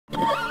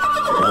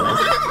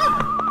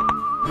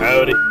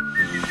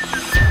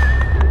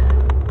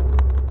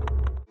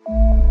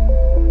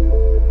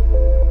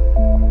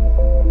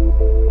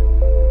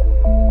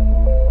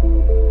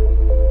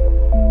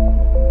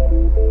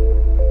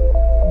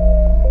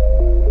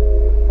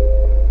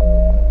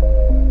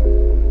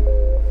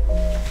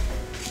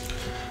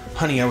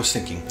Honey, I was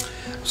thinking,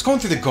 I was going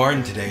through the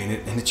garden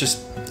today and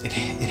it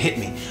hit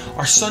me.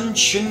 Our son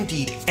shouldn't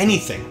eat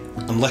anything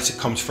unless it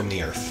comes from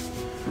the earth.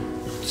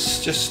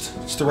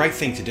 It's the right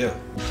thing to do.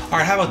 All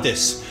right, how about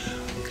this?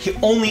 He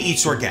only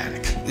eats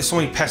organic. There's so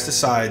many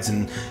pesticides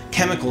and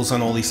chemicals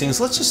on all these things.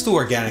 Let's just do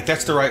organic.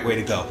 That's the right way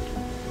to go.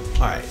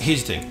 All right,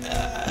 here's the thing.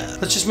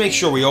 Let's just make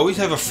sure we always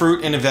have a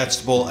fruit and a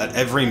vegetable at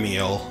every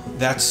meal.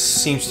 That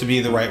seems to be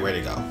the right way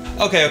to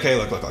go. Okay,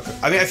 look.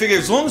 I mean, I figure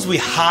as long as we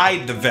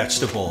hide the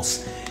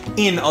vegetables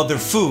in other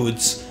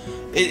foods,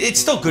 it's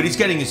still good. He's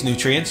getting his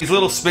nutrients. These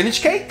little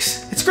spinach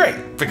cakes, it's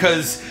great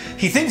because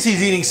he thinks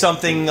he's eating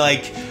something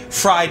like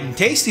fried and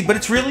tasty, but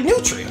it's really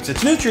nutrients.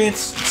 It's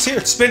nutrients. It's here,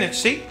 it's spinach,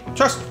 see?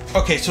 Trust me.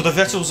 Okay, so the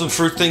vegetables and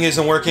fruit thing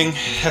isn't working.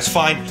 That's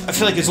fine. I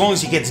feel like as long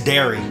as he gets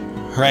dairy,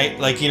 right?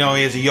 Like, you know,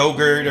 he has a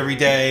yogurt every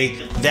day.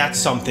 That's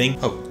something.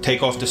 Oh,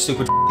 take off the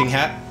stupid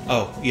hat.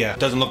 Oh, yeah.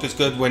 Doesn't look as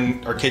good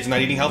when our kid's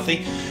not eating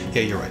healthy.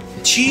 Yeah, you're right.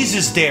 Cheese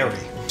is dairy.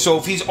 So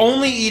if he's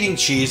only eating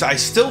cheese, I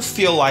still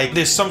feel like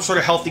there's some sort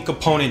of healthy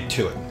component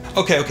to it.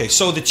 Okay,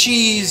 so the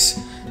cheese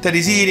that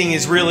he's eating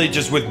is really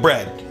just with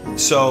bread.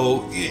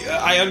 So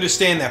I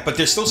understand that, but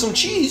there's still some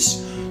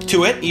cheese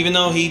to it, even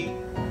though he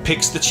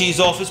picks the cheese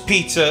off his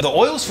pizza. The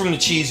oils from the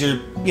cheese are,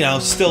 you know,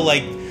 still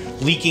like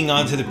leaking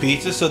onto the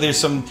pizza, so there's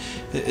some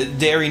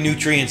dairy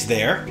nutrients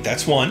there.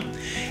 That's one.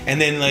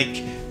 And then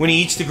like when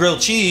he eats the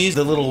grilled cheese,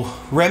 the little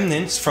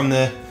remnants from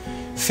the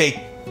fake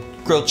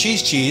grilled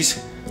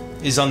cheese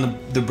is on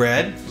the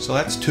bread, so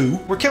that's 2.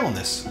 We're killing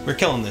this. We're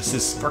killing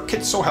this. Our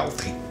kid's so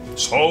healthy.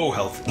 So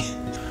healthy.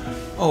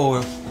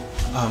 Oh,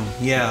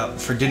 yeah,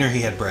 for dinner he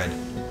had bread.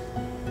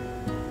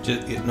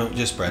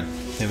 Just bread.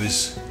 It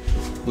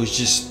was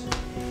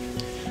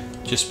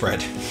just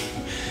bread.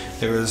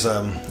 There was,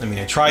 I mean,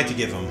 I tried to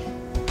give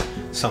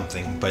him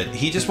something, but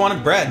he just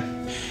wanted bread.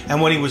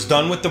 And when he was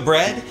done with the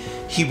bread,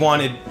 he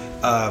wanted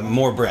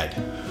more bread.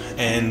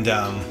 And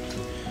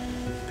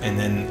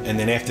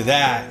then after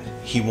that,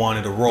 he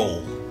wanted a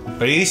roll.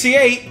 But at least he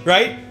ate,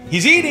 right?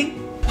 He's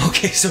eating.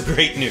 Okay, so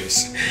great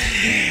news.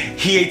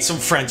 He ate some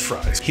French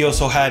fries. He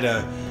also had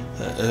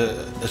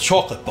a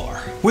chocolate bar,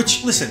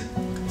 which, listen,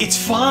 it's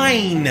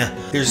fine.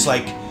 There's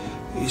like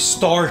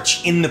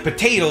starch in the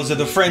potatoes of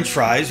the French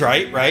fries,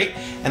 right?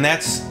 And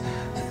that's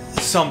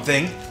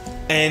something.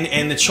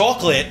 And the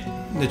chocolate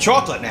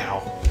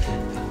now,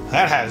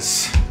 that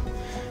has,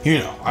 you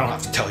know, I don't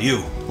have to tell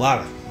you, a lot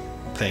of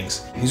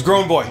things. He's a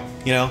grown boy,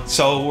 you know,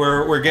 so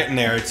we're getting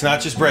there. It's not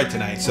just bread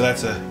tonight, so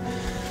that's a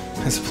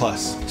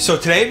plus. So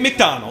today at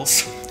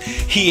McDonald's,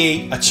 he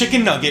ate a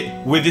chicken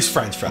nugget with his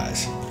French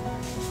fries.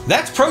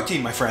 That's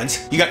protein, my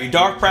friends. You got your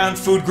dark brown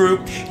food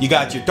group, you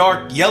got your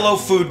dark yellow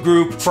food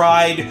group,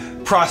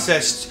 fried,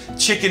 processed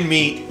chicken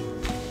meat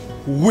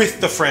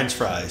with the French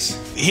fries.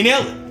 He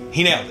nailed it.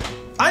 He nailed it.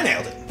 I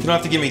nailed it. You don't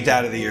have to give me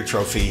Dad of the Year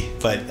trophy,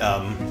 but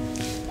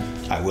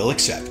I will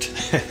accept.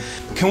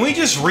 Can we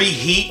just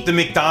reheat the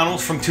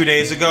McDonald's from 2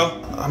 days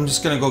ago? I'm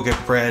just gonna go get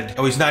bread.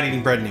 Oh, he's not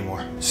eating bread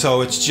anymore.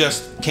 So it's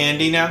just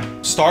candy now.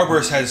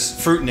 Starburst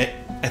has fruit in it,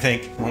 I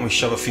think. Why don't we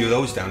shove a few of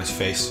those down his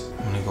face?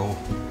 I'm gonna go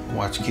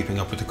watch Keeping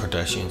Up with the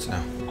Kardashians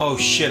now. Oh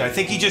shit, I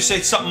think he just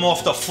ate something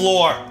off the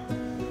floor.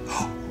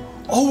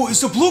 Oh,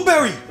 it's a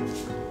blueberry!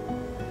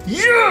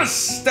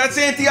 Yes! That's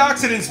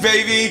antioxidants,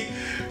 baby!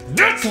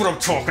 That's what I'm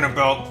talking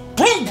about!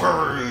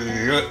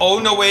 Blueberry! Oh,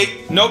 no,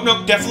 wait.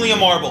 Nope, definitely a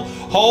marble.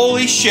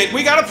 Holy shit,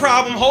 we got a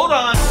problem. Hold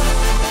on.